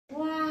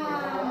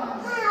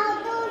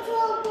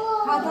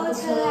好多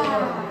车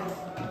啊！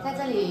在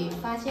这里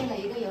发现了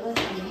一个游乐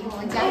场，离我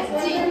们家很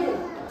近。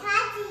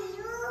它几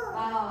路？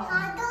哦，好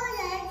多人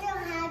走，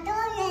好多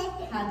人。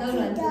好多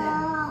轮子。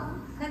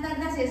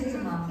那些是什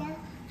么？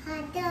好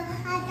多。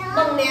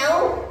蒙牛。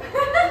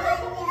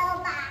蒙牛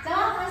吧。走，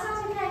马上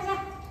去看一下。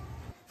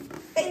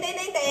叮叮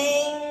叮叮。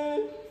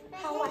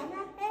好玩吗？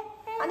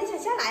啊，你想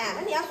下来啊？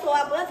那你要说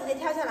啊，不要直接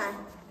跳下来。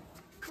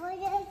不是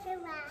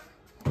吧？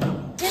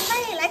姐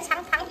妹来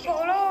尝糖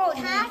果喽！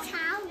它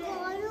糖果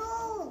路。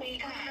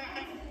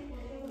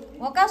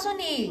我告诉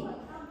你，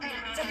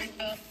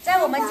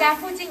在我们家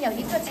附近有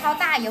一个超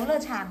大游乐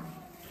场。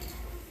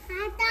超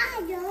大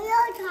游乐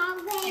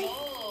场呗。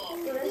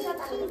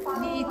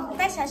你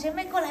带小学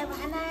妹过来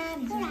玩啦！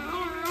来，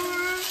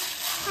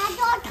好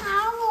多糖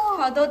果。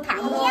好多糖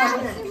果，你要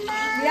吃吗？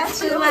你要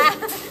吃吗？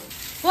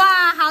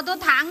哇，好多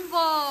糖果！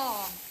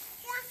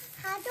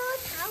好多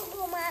糖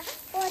果吗？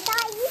我带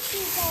一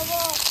起走哦。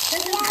这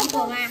是糖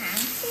果吗？哈？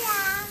是啊。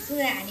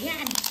是啊，你看，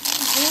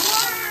哇，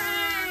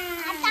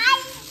带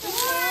一起。哇，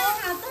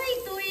好多一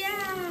堆呀！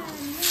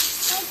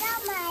我要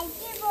买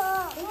这个。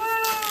哇，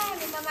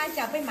你妈妈脚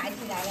被埋起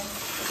来了。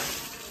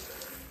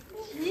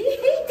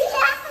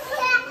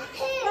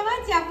妈妈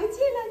脚不见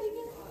了，你看。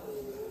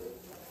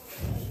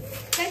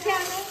再跳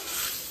呢？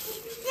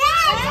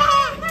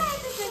在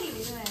这里，对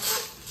不对？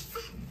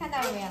看到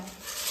了没有？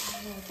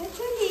在这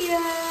里啊。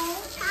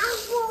糖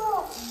果。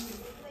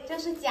这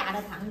是假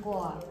的糖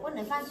果，不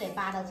能放嘴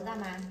巴的，知道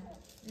吗？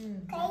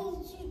嗯。可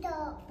以吃的。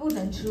不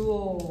能吃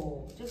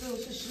哦，这个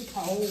是石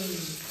头。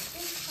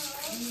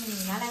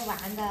拿来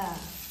玩的。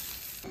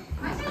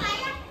马上来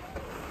呀！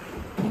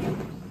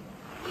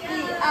这样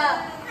子啊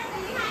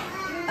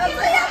！1、2，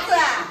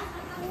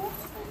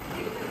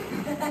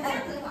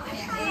哎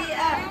呀！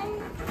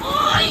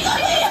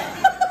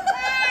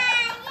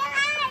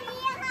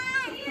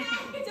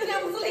这样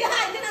不是厉害，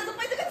这样是被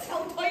这个球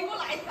推过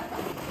来的。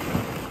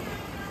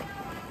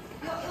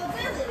有这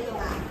样子游泳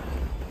啊？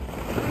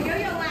游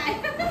泳啊！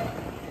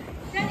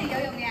教你游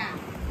泳呀？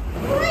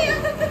对呀！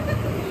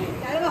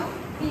来了吧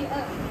！1、2，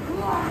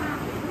哇！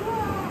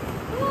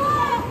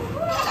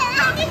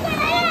你过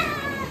来呀！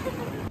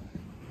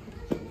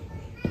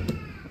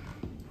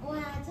哇，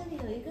这里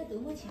有一个独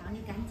木桥，你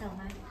敢走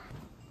吗？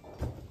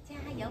加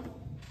油！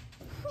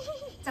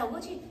走过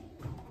去，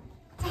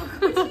走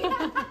过去，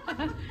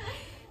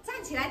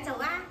站起来走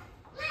啊！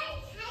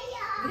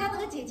你看这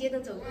个姐姐都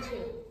走过去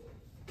了，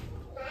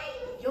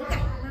勇敢，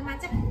妈妈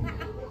在，快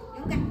啊，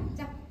勇敢，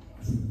走，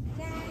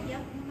加油！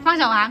放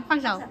手啊，放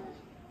手，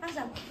放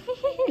手，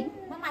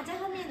妈妈在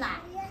后面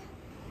啦，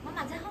妈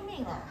妈在后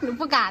面哦。你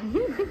不敢。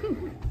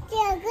这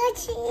个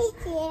是一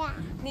节啦。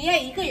你要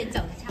一个人走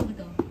的差不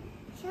多。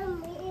什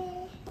么？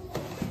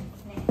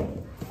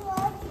我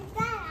知道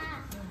了。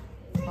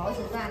猴子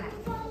断了。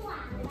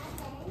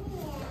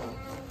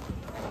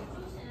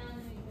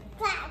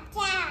架。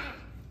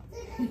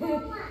是这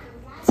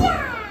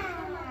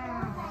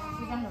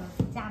样怎么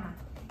架吗？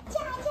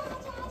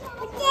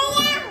不这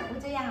样。不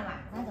这样嘛？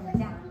那怎么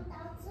架？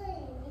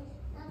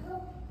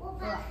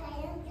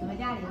怎么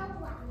架你？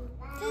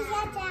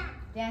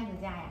这样子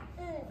架呀？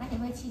那你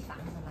会砌房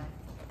子吗？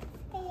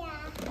对呀。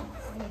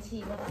那你砌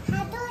一个吧。好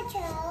多球。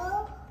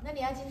那你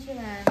要进去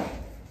吗？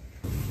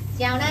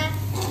脚呢？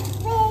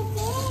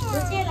不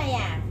见了呀！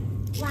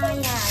挖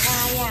呀挖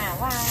呀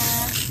挖，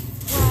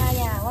挖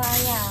呀挖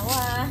呀挖。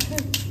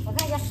我看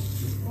一下，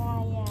挖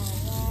呀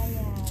挖呀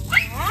挖。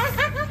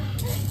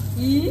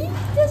咦，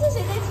这是谁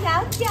的小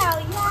脚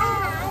呀？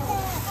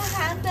不行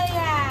的呀！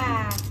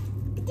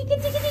这个，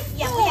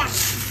痒不痒？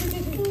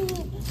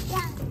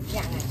痒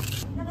啊！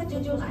那个啾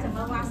啾是怎么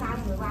挖沙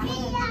子挖的？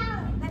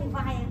那你挖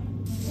呀？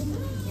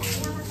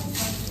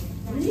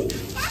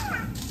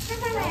看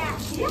到了呀！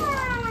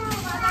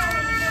挖到了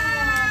一个，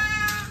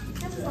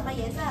这是什么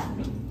颜色？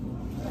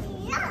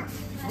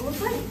不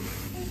对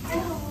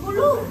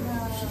，blue。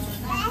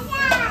哦，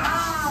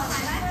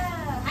来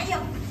了，还有，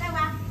再挖。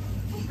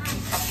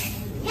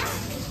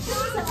这是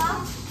什么？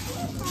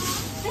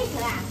这个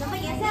啊，什么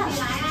颜色？你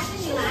来啊，是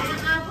你来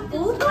啊！不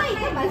对，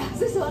这本来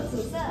是说紫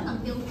色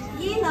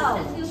 ，yellow，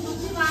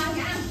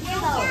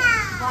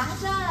 黄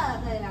色，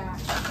对了。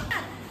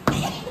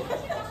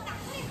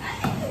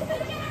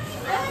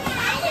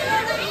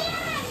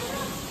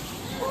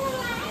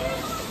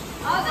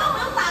好，那我们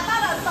打到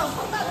了，手碰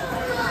到了。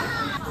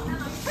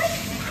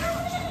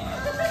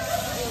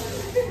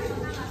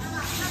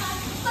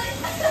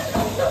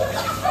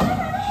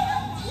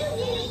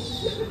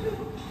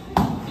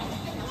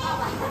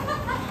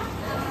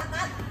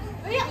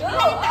哎呀，你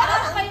打到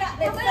了，飞了，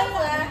你飞了，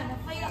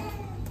飞了，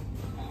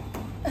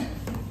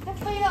它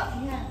飞了，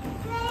你看，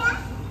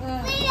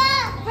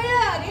飞了，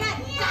你看，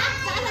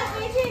砸它飞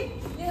去，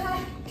你看，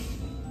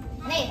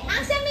来，航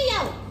向没有？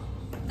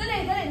这里，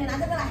你拿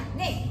这个来，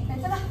来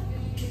这个。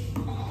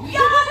有，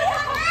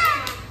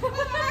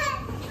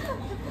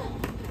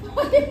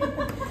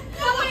他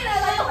为了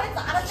他又会砸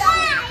了家里。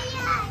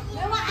来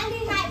哇，安厉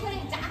害，快点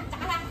砸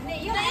它！你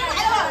又来了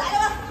吧，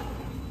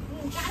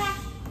砸它！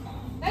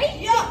哎，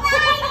有，厉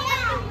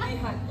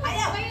害，还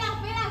有，飞了，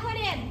快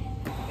点！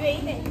远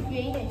一点。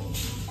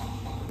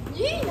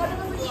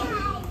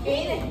远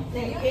一点，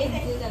远一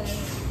点。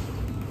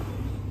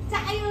加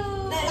油！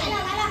来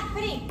了，快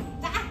点，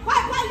砸！快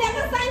，2个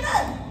3个。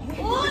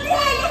哦，厉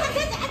害，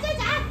再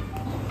砸！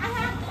哈哈！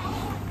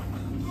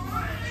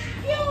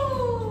哟，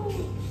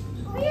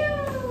咕噜！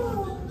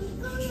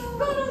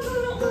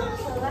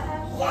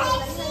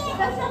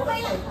飞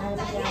了，砸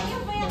起来又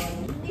飞了。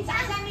你砸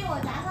下面，我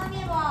砸上面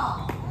不？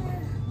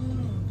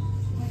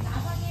我砸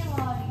上面不？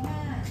你看。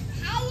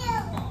还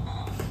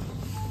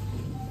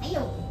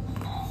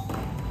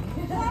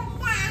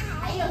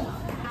有。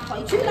回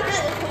去啦，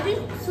回去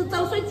吃粥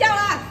睡觉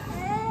啦。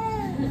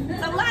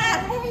走啦，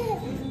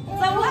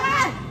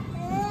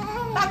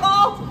大哥，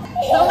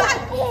走啦，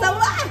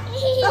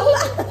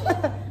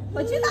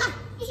回去啦，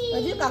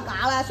回去搞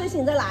了，睡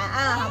醒再来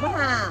啊，好不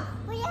好？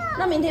不要。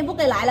那明天不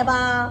给来了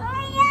吧？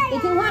你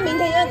听话，明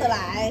天要得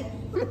来。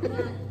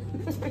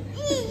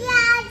一脚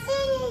踢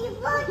你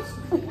过去。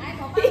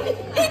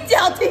一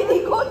脚踢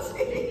你过